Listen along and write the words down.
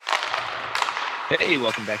Hey,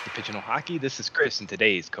 welcome back to Pigeonhole Hockey. This is Chris and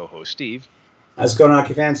today's co-host Steve. How's it going,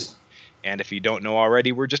 hockey fans? And if you don't know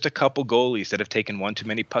already, we're just a couple goalies that have taken one too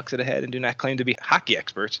many pucks at a head and do not claim to be hockey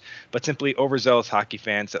experts, but simply overzealous hockey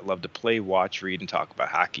fans that love to play, watch, read, and talk about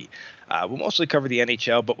hockey. We'll mostly cover the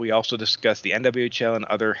NHL, but we also discuss the NWHL and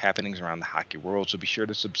other happenings around the hockey world. So be sure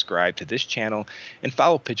to subscribe to this channel and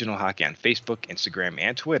follow Pigeonhole Hockey on Facebook, Instagram,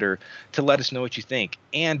 and Twitter to let us know what you think.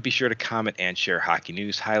 And be sure to comment and share hockey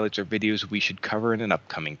news, highlights, or videos we should cover in an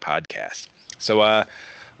upcoming podcast. So,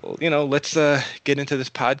 let's get into this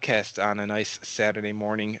podcast on a nice Saturday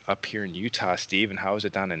morning up here in Utah, Steve. And how is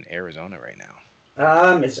it down in Arizona right now?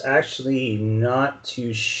 It's actually not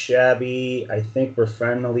too shabby. I think we're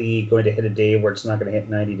finally going to hit a day where it's not going to hit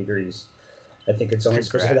 90 degrees. I think it's only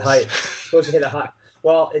supposed to hit a high. Supposed to hit a high.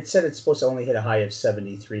 Well, it said it's supposed to only hit a high of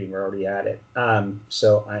 73, and we're already at it.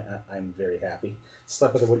 So I'm very happy.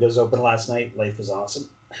 Slept with the windows open last night. Life is awesome.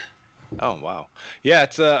 Oh wow, yeah,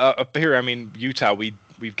 it's up here. I mean, Utah,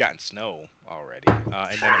 we've gotten snow already,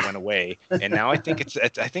 and then it went away, and now I think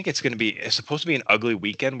it's going to be it's supposed to be an ugly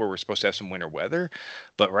weekend where we're supposed to have some winter weather,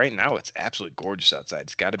 but right now it's absolutely gorgeous outside.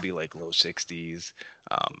 It's got to be like low 60s.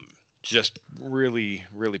 Just really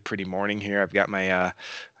really pretty morning here. I've got my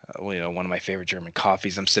one of my favorite German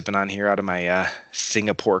coffees I'm sipping on here out of my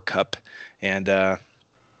Singapore cup, and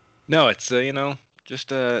no, it's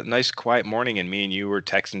just a nice quiet morning, and me and you were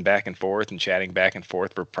texting back and forth and chatting back and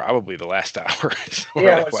forth for probably the last hour. So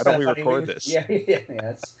Yeah, why don't we record this? Yeah.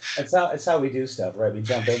 That's how we do stuff, right? We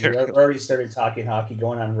jump in. We already started talking hockey,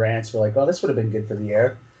 going on rants. We're like, oh, this would have been good for the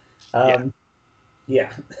air. Yeah.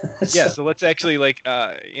 Yeah, so let's actually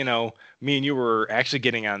me and you were actually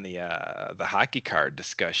getting on the hockey card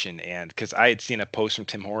discussion, and because I had seen a post from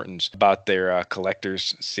Tim Hortons about their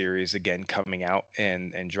collectors series again coming out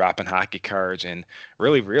and dropping hockey cards, and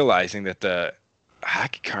really realizing that the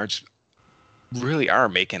hockey cards really are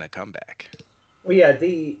making a comeback. Well, yeah,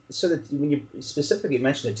 when you specifically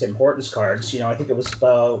mentioned the Tim Hortons cards, I think it was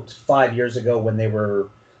about 5 years ago when they were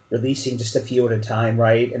releasing just a few at a time,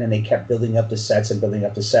 right? And then they kept building up the sets and building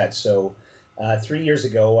up the sets. So 3 years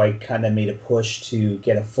ago, I kind of made a push to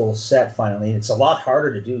get a full set finally. And it's a lot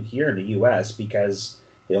harder to do here in the U.S. because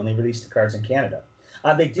they only release the cards in Canada.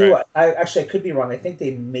 They do. Right. I could be wrong. I think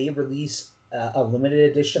they may release a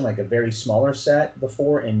limited edition, like a very smaller set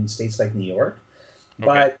before in states like New York.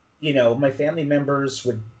 Okay. But, my family members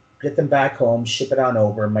would get them back home, ship it on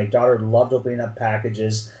over. My daughter loved opening up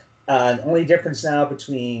packages. The only difference now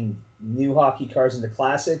between new hockey cards and the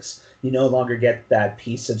classics, you no longer get that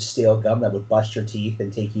piece of stale gum that would bust your teeth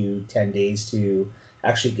and take you 10 days to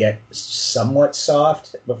actually get somewhat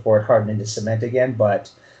soft before it hardened into cement again.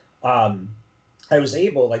 But I was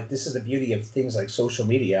able, this is the beauty of things like social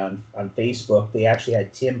media on Facebook. They actually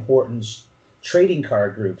had Tim Hortons trading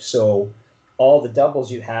card groups. So all the doubles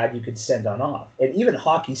you had, you could send on off. And even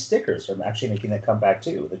hockey stickers are actually making a comeback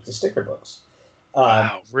too, like the sticker books.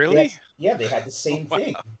 Wow, really? They had the same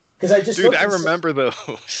thing. Because I remember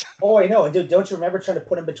those. Oh, I know. And don't you remember trying to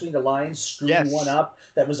put them between the lines, screwing one up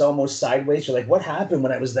that was almost sideways? You're like, what happened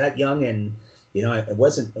when I was that young and I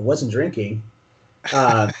wasn't drinking.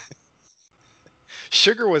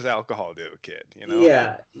 Sugar was alcohol, dude, kid.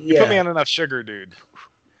 Yeah. You put me on enough sugar, dude.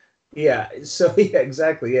 Yeah. So yeah,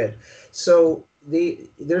 exactly it. So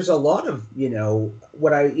there's a lot of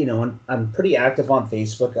what I'm pretty active on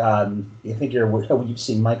Facebook. I think you've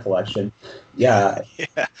seen my collection. Yeah.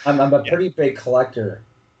 I'm a pretty big collector.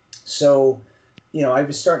 So I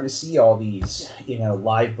was starting to see all these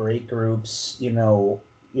live break groups,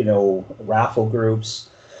 raffle groups.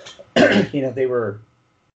 They were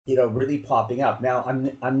really popping up. Now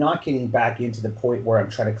I'm not getting back into the point where I'm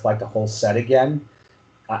trying to collect a whole set again.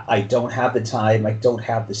 I don't have the time. I don't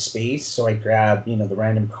have the space. So I grab, the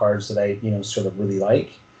random cards that I, sort of really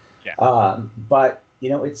like. Yeah. But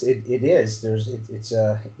it's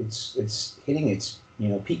hitting its,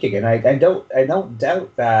 peak again. I don't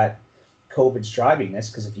doubt that COVID's driving this,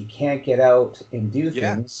 because if you can't get out and do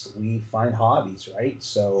things, we find hobbies, right?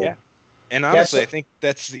 So. Yeah. And honestly, I think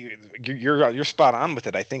you're spot on with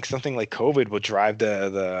it. I think something like COVID will drive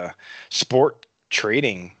the sport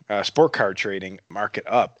card trading market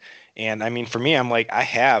up. And I mean, for me, I'm like, I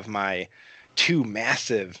have my two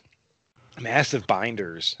massive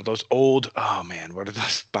binders, those old, oh man, what are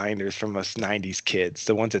those binders from us 90s kids,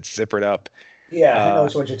 the ones that zippered up, Yeah, I know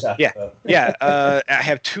what you're talking Yeah, about. yeah. I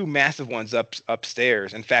have two massive ones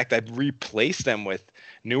upstairs. In fact, I've replaced them with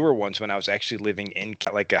newer ones when I was actually living in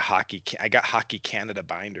like a hockey. I got Hockey Canada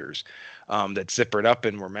binders that zippered up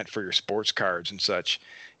and were meant for your sports cards and such.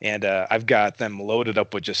 And I've got them loaded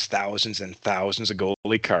up with just thousands and thousands of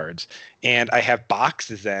goalie cards. And I have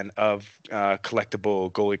boxes then of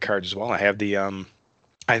collectible goalie cards as well. I have the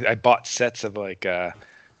I bought sets of like I'd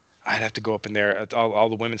have to go up in there, all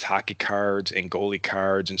the women's hockey cards and goalie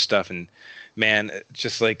cards and stuff. And man,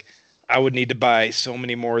 just like I would need to buy so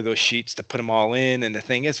many more of those sheets to put them all in. And the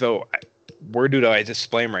thing is, though, where do I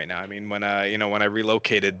display them right now? I mean, when when I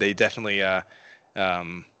relocated, they definitely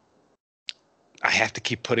um, I have to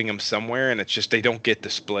keep putting them somewhere, and it's just they don't get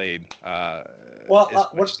displayed as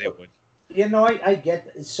much as they would. I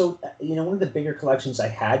get, so, one of the bigger collections I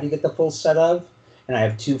had to get the full set of, and I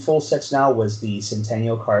have two full sets now, was the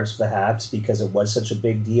Centennial cards for the Habs, because it was such a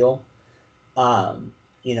big deal.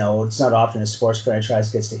 It's not often a sports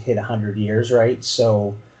franchise gets to hit 100 years, right?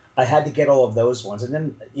 So I had to get all of those ones. And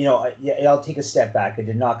then, I'll take a step back. I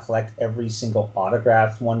did not collect every single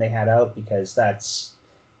autographed one they had out, because that's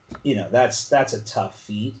a tough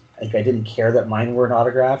feat. Like, I didn't care that mine weren't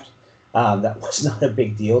autographed. That was not a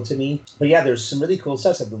big deal to me. But yeah, there's some really cool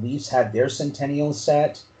sets. The Leafs had their Centennial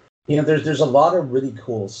set. There's a lot of really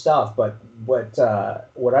cool stuff. But what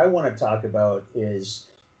I want to talk about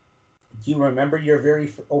is, do you remember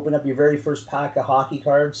open up your very first pack of hockey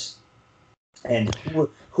cards? And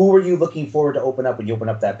who were you looking forward to open up when you open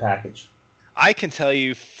up that package? I can tell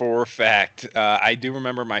you for a fact, I do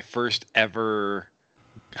remember my first ever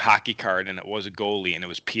hockey card, and it was a goalie, and it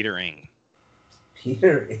was Peter Ing.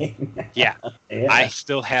 Peter Ing. Yeah. I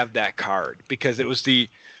still have that card because it was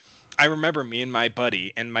I remember me and my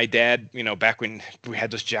buddy and my dad, back when we had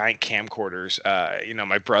those giant camcorders,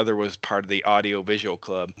 my brother was part of the audio visual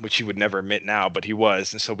club, which he would never admit now, but he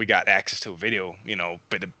was. And so we got access to a video,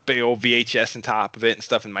 but a big old VHS on top of it and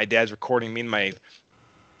stuff. And my dad's recording me and my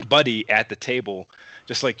buddy at the table,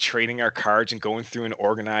 just like trading our cards and going through and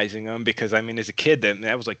organizing them. Because I mean, as a kid, then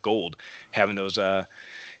that was like gold, having those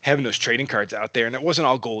trading cards out there. And it wasn't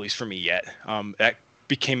all goalies for me yet. That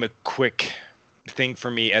became a quick thing for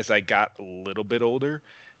me as I got a little bit older,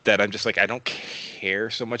 that I'm just like, I don't care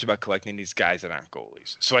so much about collecting these guys that aren't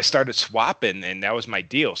goalies. So I started swapping, and that was my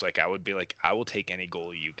deal. So like, I would be like, I will take any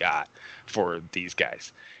goalie you got for these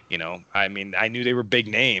guys. I mean, I knew they were big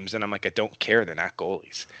names, and I'm like, I don't care. They're not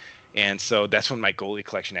goalies. And so that's when my goalie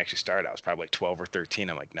collection actually started. I was probably like 12 or 13.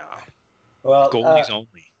 I'm like, nah, goalies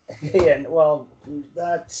only. Yeah, well,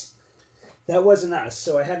 that wasn't us.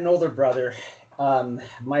 So I had an older brother.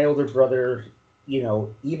 My older brother,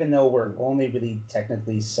 even though we're only really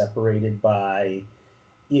technically separated by,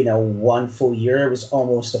 1 full year, it was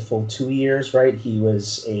almost a full 2 years, right? He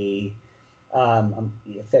was I'm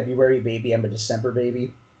a February baby. I'm a December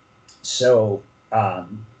baby. So,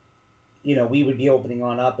 we would be opening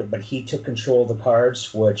on up, but he took control of the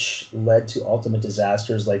cards, which led to ultimate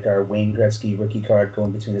disasters, like our Wayne Gretzky rookie card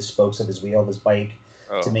going between the spokes of his wheel of his bike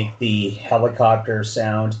to make the helicopter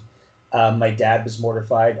sound. My dad was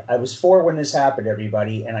mortified. I was 4 when this happened,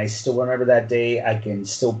 everybody, and I still remember that day. I can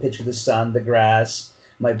still picture the sun, the grass,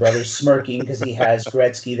 my brother smirking because he has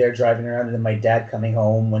Gretzky there driving around, and then my dad coming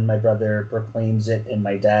home when my brother proclaims it, and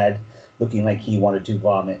my dad looking like he wanted to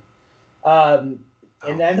vomit. And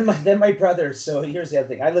then my brother. So here's the other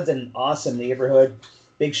thing. I lived in an awesome neighborhood.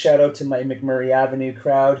 Big shout out to my McMurray Avenue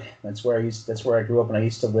crowd. That's where I grew up and I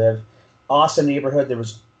used to live. Awesome neighborhood. There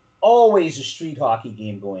was always a street hockey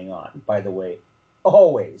game going on, by the way.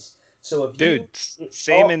 Always. So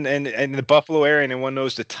same in the Buffalo area, and anyone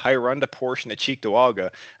knows the Tyrunda portion of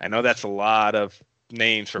Cheektowaga. I know that's a lot of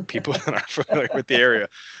names for people that aren't familiar with the area.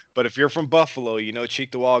 But if you're from Buffalo,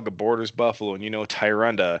 Cheektowaga borders Buffalo, and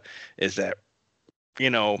Tyrunda is that,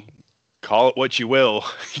 call it what you will,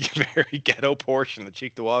 very ghetto portion of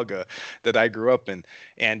Cheektowaga that I grew up in.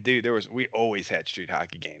 And dude, we always had street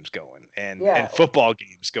hockey games going and football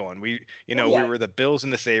games going. We were the Bills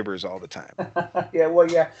and the Sabres all the time. In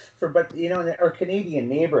our Canadian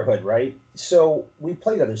neighborhood, right? So we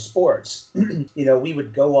played other sports. We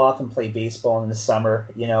would go off and play baseball in the summer.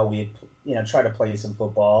 We'd try to play some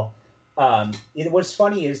football. What's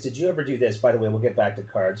funny is, did you ever do this? By the way, we'll get back to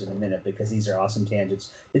cards in a minute because these are awesome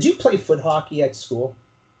tangents. Did you play foot hockey at school?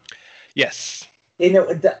 Yes.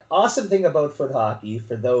 The awesome thing about foot hockey,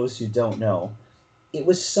 for those who don't know, it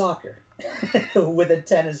was soccer with a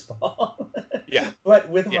tennis ball. Yeah. But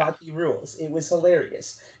with hockey rules. It was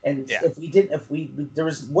hilarious. And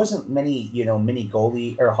there wasn't many, mini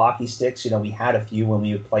goalie or hockey sticks. We had a few when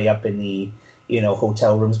we would play up in the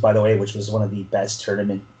hotel rooms, by the way, which was one of the best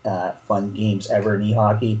tournament fun games ever in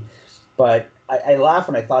e-hockey. But I laugh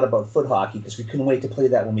when I thought about foot hockey because we couldn't wait to play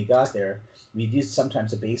that when we got there. We used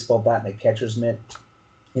sometimes a baseball bat and a catcher's mitt,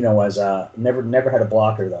 as never had a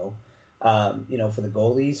blocker though, for the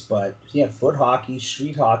goalies. But yeah, foot hockey,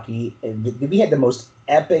 street hockey, and we had the most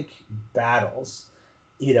epic battles.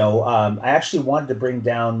 I actually wanted to bring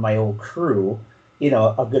down my old crew,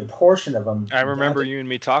 a good portion of them. I remember you and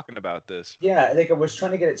me talking about this. Yeah, I think I was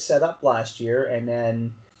trying to get it set up last year, and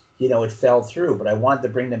then, it fell through. But I wanted to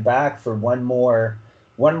bring them back for one more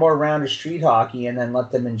round of street hockey, and then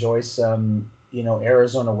let them enjoy some,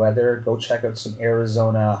 Arizona weather. Go check out some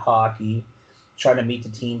Arizona hockey. Try to meet the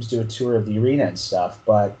teams, do a tour of the arena and stuff.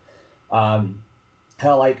 But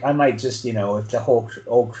hell, like I might just, if the whole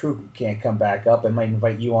old crew can't come back up, I might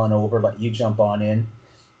invite you on over, let you jump on in,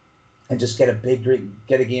 and just get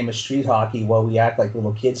a game of street hockey while we act like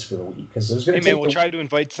little kids for the week. Because it was going to Hey man, we'll try to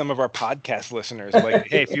invite some of our podcast listeners. Like,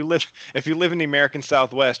 hey, if you live in the American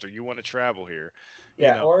Southwest or you want to travel here,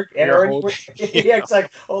 yeah, it's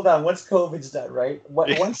like, hold on, once COVID's done, right?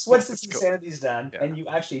 Once this insanity's done, and you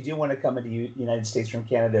actually do want to come into the United States from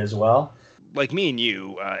Canada as well. Like me and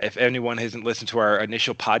you, if anyone hasn't listened to our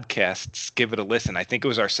initial podcasts, give it a listen. I think it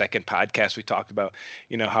was our second podcast. We talked about,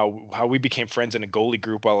 how we became friends in a goalie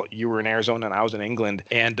group while you were in Arizona and I was in England,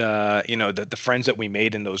 and the friends that we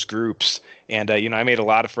made in those groups. And I made a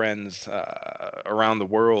lot of friends around the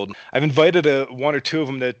world. I've invited one or two of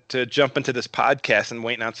them to jump into this podcast and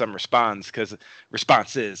waiting on some responses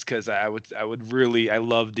because I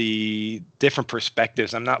love the different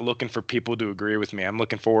perspectives. I'm not looking for people to agree with me. I'm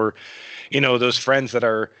looking for those friends that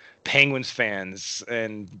are Penguins fans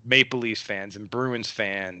and Maple Leafs fans and Bruins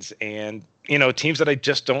fans and, teams that I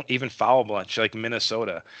just don't even follow much, like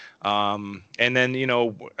Minnesota. And then,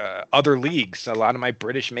 other leagues, a lot of my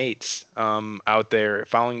British mates out there,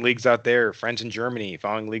 following leagues out there, friends in Germany,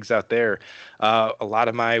 following leagues out there. A lot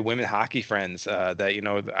of my women hockey friends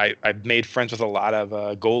that, I've made friends with a lot of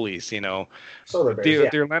goalies, Solar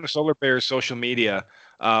Bears, the Atlanta Solar Bears social media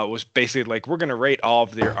was basically like, we're going to rate all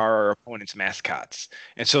of our opponents' mascots.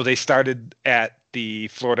 And so they started at the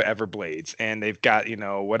Florida Everblades, and they've got,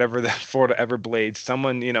 whatever the Florida Everblades,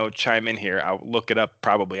 someone, chime in here. I'll look it up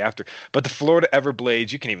probably after. But the Florida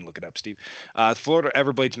Everblades, you can even look it up, Steve. Florida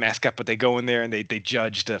Everblades mascot, but they go in there and they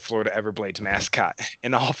judge the Florida Everblades mascot.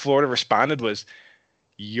 And all Florida responded was,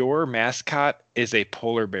 your mascot is a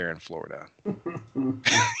polar bear in Florida.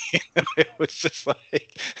 It was just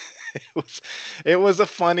like... It was a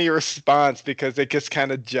funny response because they just kind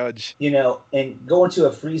of judge. And going to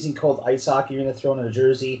a freezing cold ice hockey arena, throwing in a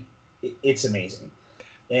jersey, it's amazing.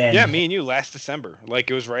 And yeah, me and you last December, like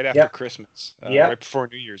it was right after Christmas, right before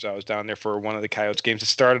New Year's. I was down there for one of the Coyotes games. It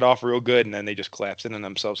started off real good, and then they just collapsed in on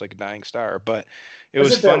themselves like a dying star. But it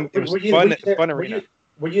was fun. It was fun arena.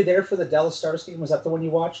 Were you there for the Dallas Stars game? Was that the one you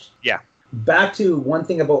watched? Yeah. Back to one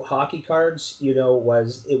thing about hockey cards,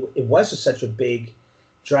 was it was just such a big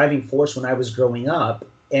driving force when I was growing up.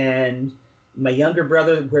 And my younger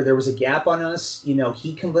brother, where there was a gap on us, he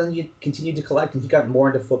continued to collect, and he got more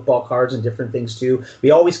into football cards and different things too.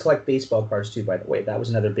 We always collect baseball cards too, by the way. That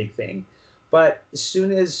was another big thing. But as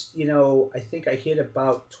soon as, I think I hit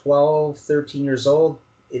about 12, 13 years old,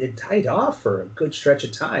 it had died off for a good stretch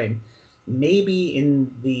of time. Maybe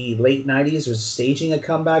in the late 90s was staging a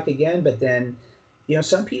comeback again, but then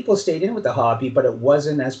some people stayed in with the hobby, but it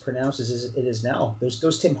wasn't as pronounced as it is now.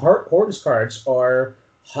 Those Tim Hortons cards are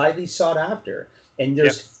highly sought after, and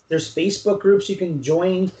there's Facebook groups you can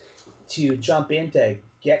join to jump in to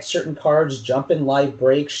get certain cards, jump in live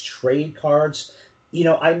breaks, trade cards.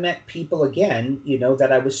 I met people again,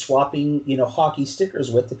 that I was swapping, hockey stickers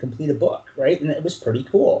with to complete a book, right? And it was pretty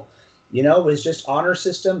cool. It was just honor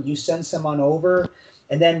system. You send someone over.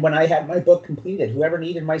 And then when I had my book completed, whoever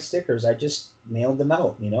needed my stickers, I just mailed them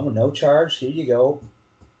out, no charge. Here you go.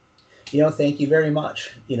 Thank you very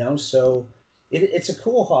much. So it's a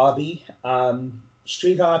cool hobby.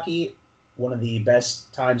 Street hockey, one of the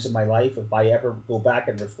best times of my life. If I ever go back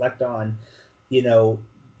and reflect on,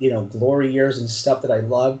 glory years and stuff that I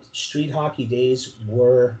loved, street hockey days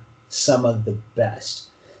were some of the best.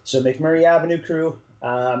 So McMurray Avenue crew,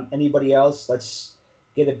 anybody else, let's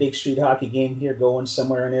get a big street hockey game here going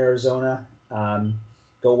somewhere in Arizona.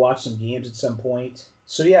 Go watch some games at some point.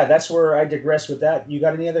 So, yeah, that's where I digress with that. You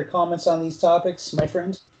got any other comments on these topics, my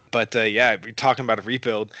friend? But, we're talking about a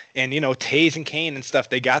rebuild. And, Taze and Kane and stuff,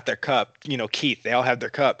 they got their cup. Keith, they all have their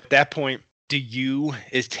cup. At that point,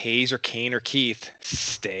 is Taze or Kane or Keith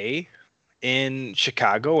stay in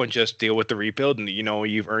Chicago and just deal with the rebuild and,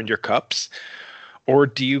 you've earned your cups? Or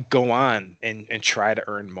do you go on and try to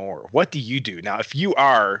earn more? What do you do? Now, if you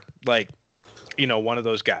are like, one of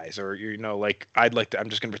those guys, or, like I'm just going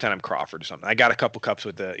to pretend I'm Crawford or something. I got a couple cups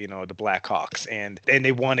with the Blackhawks, and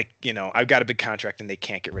they want to, I've got a big contract and they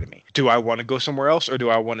can't get rid of me. Do I want to go somewhere else, or do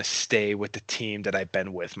I want to stay with the team that I've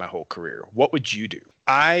been with my whole career? What would you do?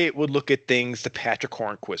 I would look at things the Patrick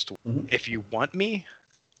Hornquist. Mm-hmm. If you want me,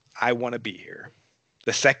 I want to be here.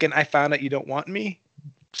 The second I found out you don't want me,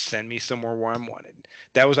 send me somewhere where I'm wanted.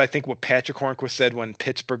 That was, I think, what Patrick Hornquist said when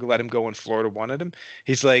Pittsburgh let him go and Florida wanted him.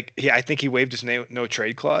 He's like, I think he waived his no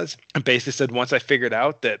trade clause and basically said, once I figured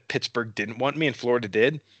out that Pittsburgh didn't want me and Florida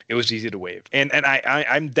did, it was easy to waive. And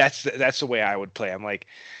I'm that's the way I would play. I'm like,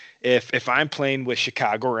 if I'm playing with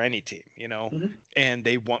Chicago or any team, Mm-hmm. and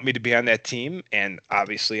they want me to be on that team, and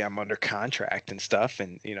obviously I'm under contract and stuff,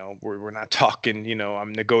 and we're not talking,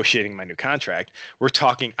 I'm negotiating my new contract. We're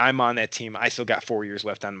talking I'm on that team. I still got 4 years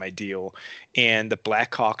left on my deal, and the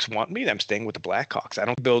Blackhawks want me. I'm staying with the Blackhawks. I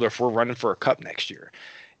don't build if we're running for a cup next year.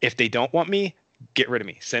 If they don't want me, get rid of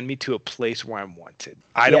me. Send me to a place where I'm wanted.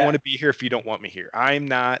 I don't want to be here if you don't want me here. I'm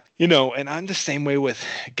not, and I'm the same way with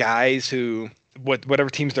guys who whatever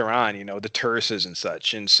teams they're on, the Turses and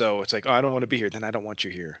such. And so it's like, oh, I don't want to be here. Then I don't want you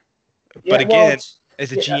here. Yeah, but again,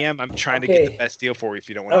 as a GM, I'm trying to get the best deal for you if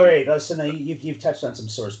you don't want to. All right, listen, you've touched on some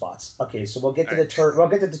sore spots. Okay, so we'll get to we'll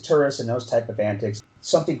get to the tourists and those type of antics.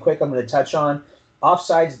 Something quick I'm going to touch on.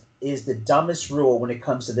 Offsides is the dumbest rule when it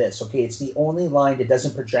comes to this. Okay, it's the only line that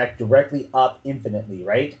doesn't project directly up infinitely,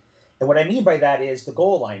 right? And what I mean by that is the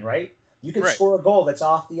goal line, right? You can score a goal that's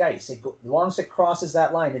off the ice. As long as it crosses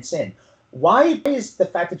that line, it's in. Why is the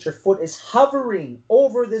fact that your foot is hovering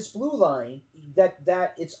over this blue line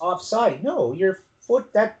that it's offside? No, your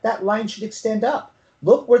foot, that line should extend up.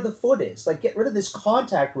 Look where the foot is. Like, get rid of this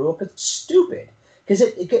contact rule because it's stupid. Because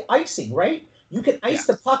it get icing, right? You can ice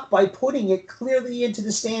the puck by putting it clearly into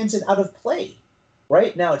the stands and out of play.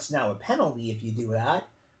 Right? Now it's now a penalty if you do that,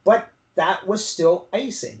 but that was still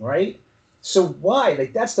icing, right? So why?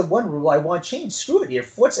 Like, that's the one rule I want changed. Screw it. Your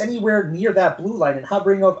foot's anywhere near that blue line and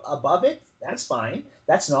hovering above it, that's fine.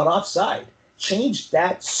 That's not offside. Change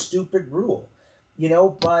that stupid rule.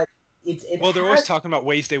 But well, they're always talking about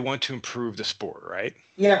ways they want to improve the sport, right?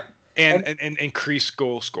 Yeah. And increase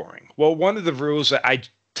goal scoring. Well, one of the rules that I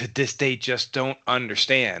to this day just don't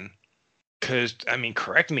understand, because,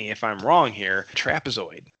 correct me if I'm wrong here,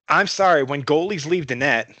 trapezoid. I'm sorry, when goalies leave the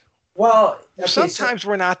net, well, sometimes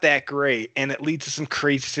we're not that great, and it leads to some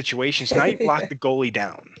crazy situations. Now you block the goalie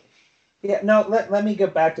down. Yeah, no, let me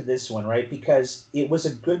get back to this one, right? Because it was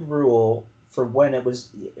a good rule for when it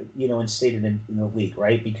was, instated in the league,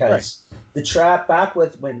 right? Because the trap back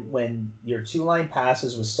with when your two-line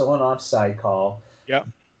passes was still an offside call. Yep.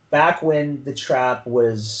 Back when the trap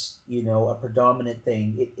was, a predominant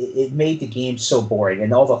thing, it made the game so boring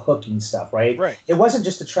and all the hooking stuff, right? Right. It wasn't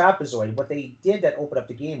just the trapezoid. What they did that opened up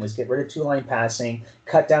the game was get rid of two-line passing,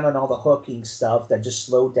 cut down on all the hooking stuff that just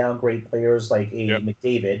slowed down great players like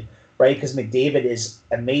McDavid, right? Because McDavid is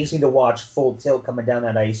amazing to watch full tilt coming down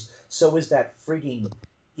that ice. So is that frigging,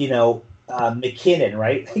 McKinnon,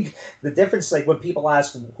 right? The difference, like when people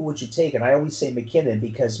ask who would you take, and I always say McKinnon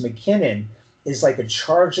because McKinnon is like a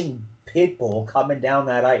charging pit bull coming down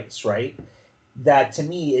that ice, right? That to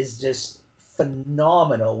me is just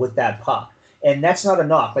phenomenal with that puck. And that's not a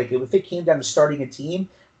knock. Like if it came down to starting a team,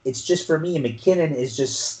 it's just for me, McKinnon is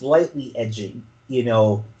just slightly edging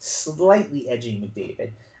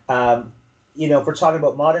McDavid. If we're talking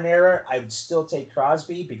about modern era, I would still take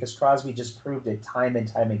Crosby because Crosby just proved it time and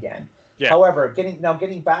time again. Yeah. However,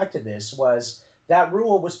 getting back to this was that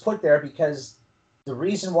rule was put there because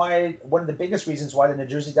one of the biggest reasons why the New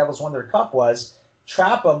Jersey Devils won their cup was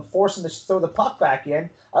trap them, force them to throw the puck back in.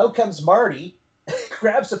 Out comes Marty,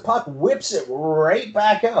 grabs the puck, whips it right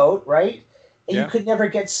back out, right? And you could never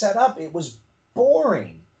get set up. It was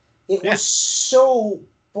boring. It was so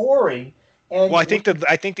boring. And I think the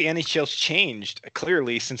NHL's changed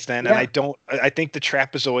clearly since then, and I think the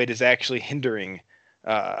trapezoid is actually hindering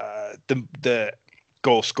the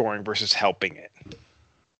goal scoring versus helping it.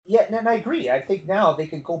 Yeah, and I agree. I think now they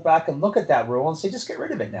can go back and look at that rule and say, just get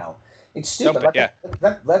rid of it now. It's stupid.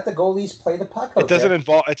 Let the goalies play the puck out. It doesn't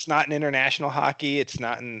involve. It's not in international hockey. It's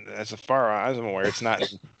not in, as far as I'm aware, it's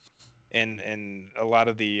not in a lot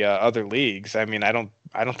of the other leagues. I don't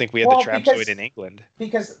think we have the trapezoid in England.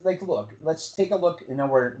 Because, look, let's take a look.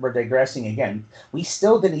 We're digressing again. We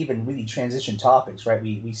still didn't even really transition topics, right?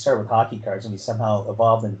 We started with hockey cards and we somehow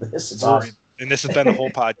evolved into this. It's awesome. And this has been the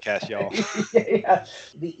whole podcast, y'all. Yeah.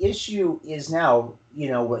 The issue is now,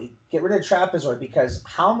 get rid of trapezoid because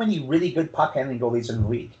how many really good puck handling goalies are in the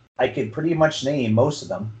league? I could pretty much name most of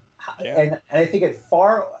them. Yeah. And I think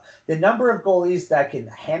the number of goalies that can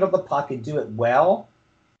handle the puck and do it well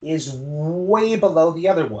is way below the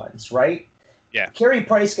other ones, right? Yeah. Carey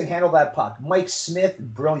Price can handle that puck. Mike Smith,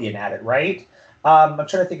 brilliant at it, right? I'm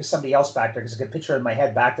trying to think of somebody else back there because I can picture in my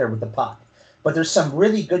head back there with the puck. But there's some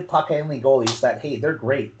really good puck handling goalies that, hey, they're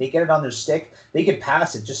great. They get it on their stick. They can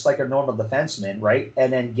pass it just like a normal defenseman, right?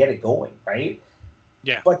 And then get it going, right?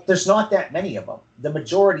 Yeah. But there's not that many of them. The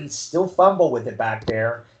majority still fumble with it back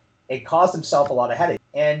there. It caused themselves a lot of headache.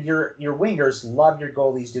 And your wingers love your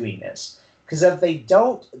goalies doing this. Because if they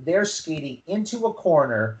don't, they're skating into a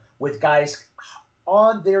corner with guys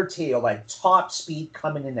on their tail at top speed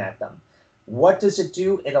coming in at them. What does it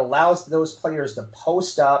do? It allows those players to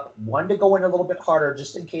post up, one to go in a little bit harder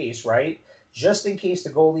just in case, right? Just in case the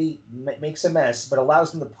goalie makes a mess, but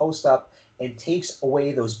allows them to post up and takes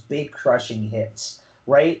away those big crushing hits,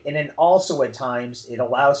 right? And then also at times it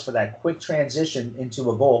allows for that quick transition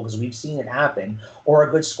into a goal because we've seen it happen, or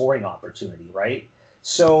a good scoring opportunity, right?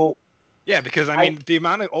 So yeah, because I mean the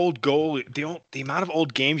amount of the amount of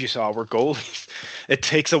old games you saw where goalies, it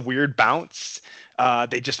takes a weird bounce,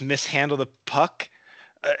 they just mishandle the puck.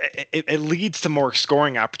 It leads to more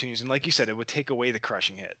scoring opportunities, and like you said, it would take away the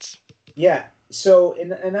crushing hits. Yeah. So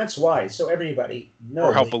and that's why. So everybody knows,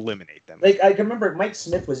 or help eliminate them. Like I can remember Mike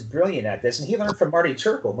Smith was brilliant at this, and he learned from Marty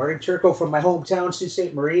Turco. Marty Turco from my hometown, Sault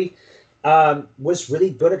Ste. Marie, was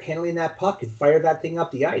really good at handling that puck and fire that thing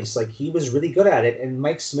up the ice. Like he was really good at it, and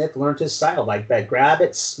Mike Smith learned his style like that: grab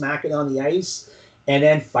it, smack it on the ice, and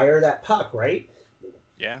then fire that puck. Right?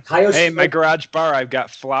 Yeah. Hey, my garage bar, I've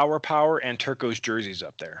got Flower Power and Turco's jerseys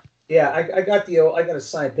up there. Yeah, I got a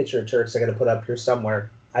signed picture of Turks I got to put up here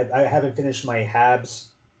somewhere. I haven't finished my Habs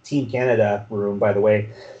Team Canada room, by the way.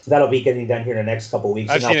 So that'll be getting done here in the next couple of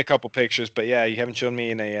weeks. I've seen a couple pictures, but yeah, you haven't shown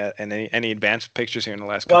me any advanced pictures here in the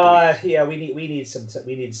last couple weeks. Yeah, we need some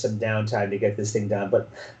downtime to get this thing done. But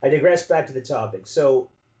I digress back to the topic. So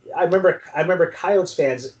I remember Coyotes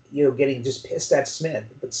fans, getting just pissed at Smith,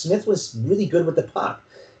 but Smith was really good with the puck.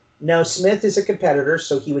 Now Smith is a competitor,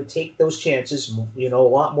 so he would take those chances, a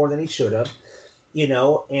lot more than he should have.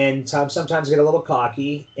 And sometimes get a little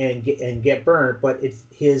cocky and get burned, but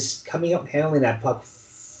his coming up and handling that puck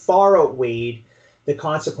far outweighed the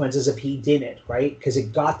consequences if he didn't, right? Because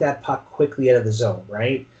it got that puck quickly out of the zone,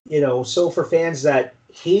 right? So for fans that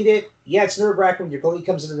hate it, yeah, it's nerve-wracking when your goalie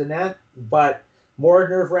comes into the net, but more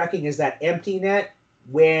nerve-wracking is that empty net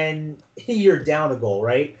when you're down a goal,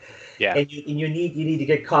 right? Yeah. And you need to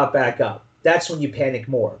get caught back up. That's when you panic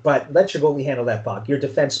more. But let your goalie handle that puck. Your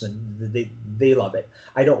defensemen, they love it.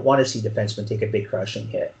 I don't want to see defensemen take a big crushing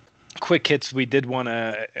hit. Quick hits we did want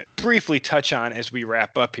to briefly touch on as we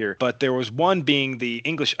wrap up here, but there was one being the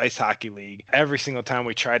English Ice Hockey League. Every single time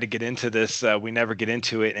we try to get into this, we never get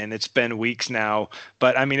into it, and it's been weeks now.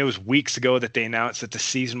 But I mean, it was weeks ago that they announced that the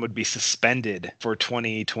season would be suspended for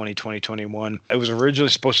 2020-2021. It was originally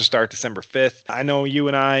supposed to start December 5th. I know you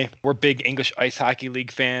and I, we're big English Ice Hockey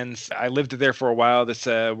League fans. I lived there for a while. That's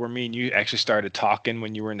where me and you actually started talking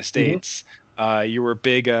when you were in the States. Mm-hmm. You were a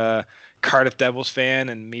big Cardiff Devils fan,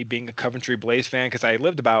 and me being a Coventry Blaze fan, because I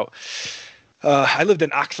lived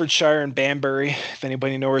in Oxfordshire and Banbury. If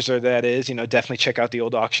anybody knows where that is, definitely check out the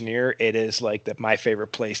Old Auctioneer. It is like my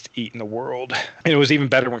favorite place to eat in the world. And it was even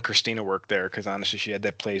better when Christina worked there, because honestly, she had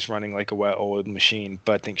that place running like a well-oiled machine,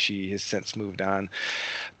 but I think she has since moved on.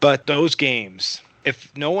 But those games,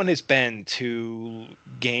 if no one has been to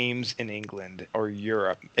games in England or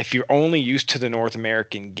Europe, if you're only used to the North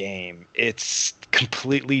American game, it's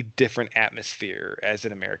completely different atmosphere as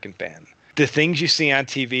an American fan. The things you see on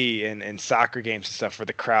TV and soccer games and stuff where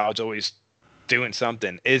the crowd's always doing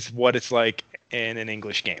something is what it's like in an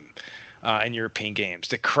English game, in European games.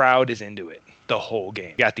 The crowd is into it the whole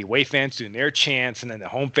game. You got the away fans doing their chants, and then the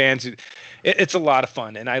home fans. It's a lot of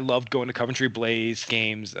fun, and I loved going to Coventry Blaze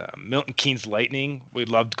games. Milton Keynes Lightning, we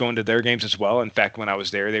loved going to their games as well. In fact, when I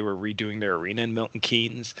was there, they were redoing their arena in Milton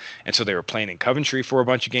Keynes, and so they were playing in Coventry for a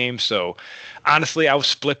bunch of games. So honestly, I was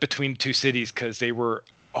split between the two cities because they were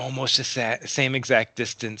almost the same exact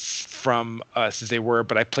distance from us as they were,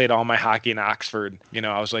 but I played all my hockey in Oxford.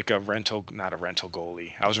 I was like not a rental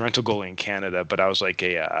goalie. I was a rental goalie in Canada, but I was like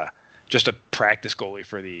just a practice goalie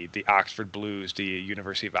for the Oxford Blues, the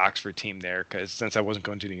University of Oxford team there, because since I wasn't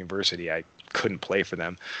going to the university, I couldn't play for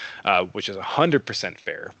them, which is 100%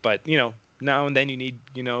 fair. But now and then you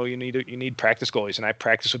need practice goalies, and I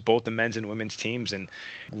practiced with both the men's and women's teams, and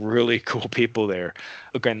really cool people there.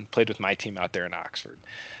 Again, played with my team out there in Oxford.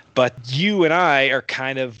 But you and I are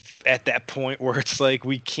kind of at that point where it's like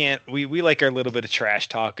we like our little bit of trash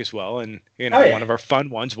talk as well. And, One of our fun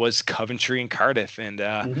ones was Coventry and Cardiff. And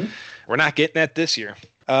we're not getting that this year.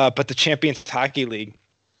 but the Champions Hockey League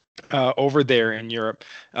over there in Europe,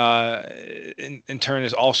 in turn,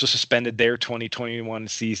 is also suspended their 2021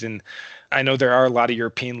 season. I know there are a lot of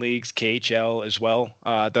European leagues, KHL as well,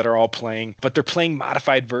 that are all playing, but they're playing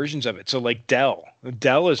modified versions of it. So like Dell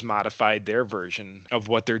has modified their version of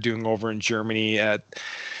what they're doing over in Germany.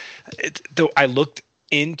 Though I looked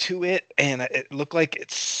into it, and it looked like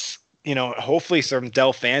it's, hopefully some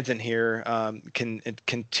Dell fans in here can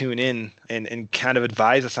tune in and kind of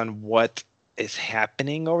advise us on what is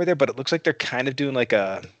happening over there. But it looks like they're kind of doing like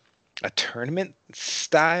a tournament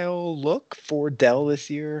style look for Dell this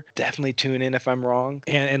year. Definitely tune in if I'm wrong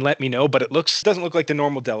and let me know. But it doesn't look like the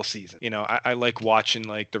normal Dell season. I like watching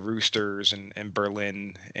like the Roosters and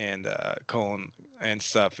Berlin and Cologne and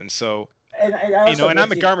stuff. And so, and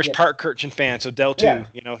I'm a Garmisch-Partenkirchen fan, so Dell too.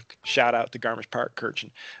 Yeah. Shout out to Garmisch-Partenkirchen.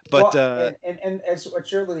 But and as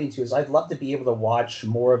what you're alluding to is, I'd love to be able to watch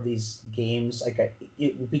more of these games. Like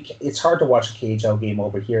it's hard to watch a KHL game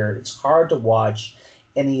over here. It's hard to watch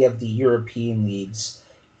any of the European leagues,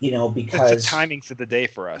 because it's the timings of the day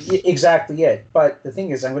for us. Exactly it. But the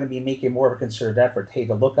thing is, I'm going to be making more of a concerted effort,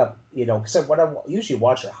 to look up, because what I usually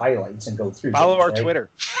watch are highlights and go through. Follow our Twitter.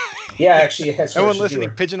 Yeah, actually, everyone listening,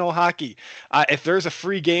 Pigeonhole Hockey. If there's a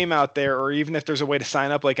free game out there, or even if there's a way to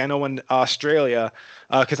sign up, like I know in Australia,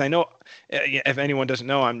 because I know, if anyone doesn't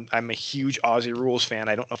know, I'm a huge Aussie Rules fan.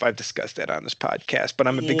 I don't know if I've discussed that on this podcast, but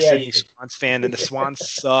I'm a big Sydney Swans fan, and the Swans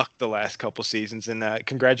sucked the last couple seasons. And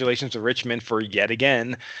congratulations to Richmond for yet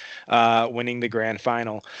again winning the grand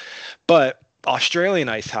final. But Australian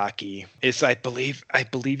ice hockey is, I believe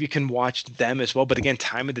you can watch them as well. But again,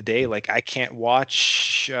 time of the day, like I cannot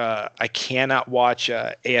watch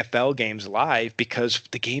AFL games live because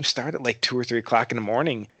the games start at like 2 or 3 o'clock in the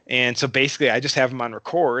morning. And so basically I just have them on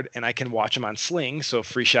record and I can watch them on Sling. So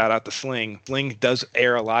free shout out to Sling. Sling does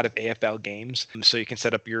air a lot of AFL games. So you can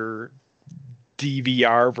set up your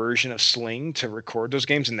DVR version of Sling to record those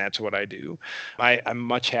games, and that's what I do. I'm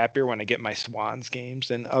much happier when I get my Swans games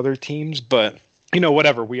than other teams, but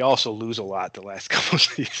whatever. We also lose a lot the last couple of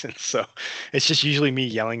seasons, so it's just usually me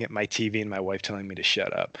yelling at my TV and my wife telling me to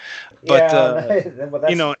shut up. But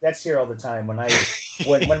that's here all the time. When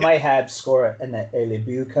my Habs score and the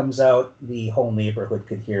Lebu comes out, the whole neighborhood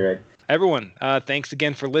could hear it. Everyone, thanks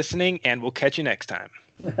again for listening, and we'll catch you next time.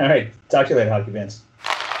 All right, talk to you later, hockey fans.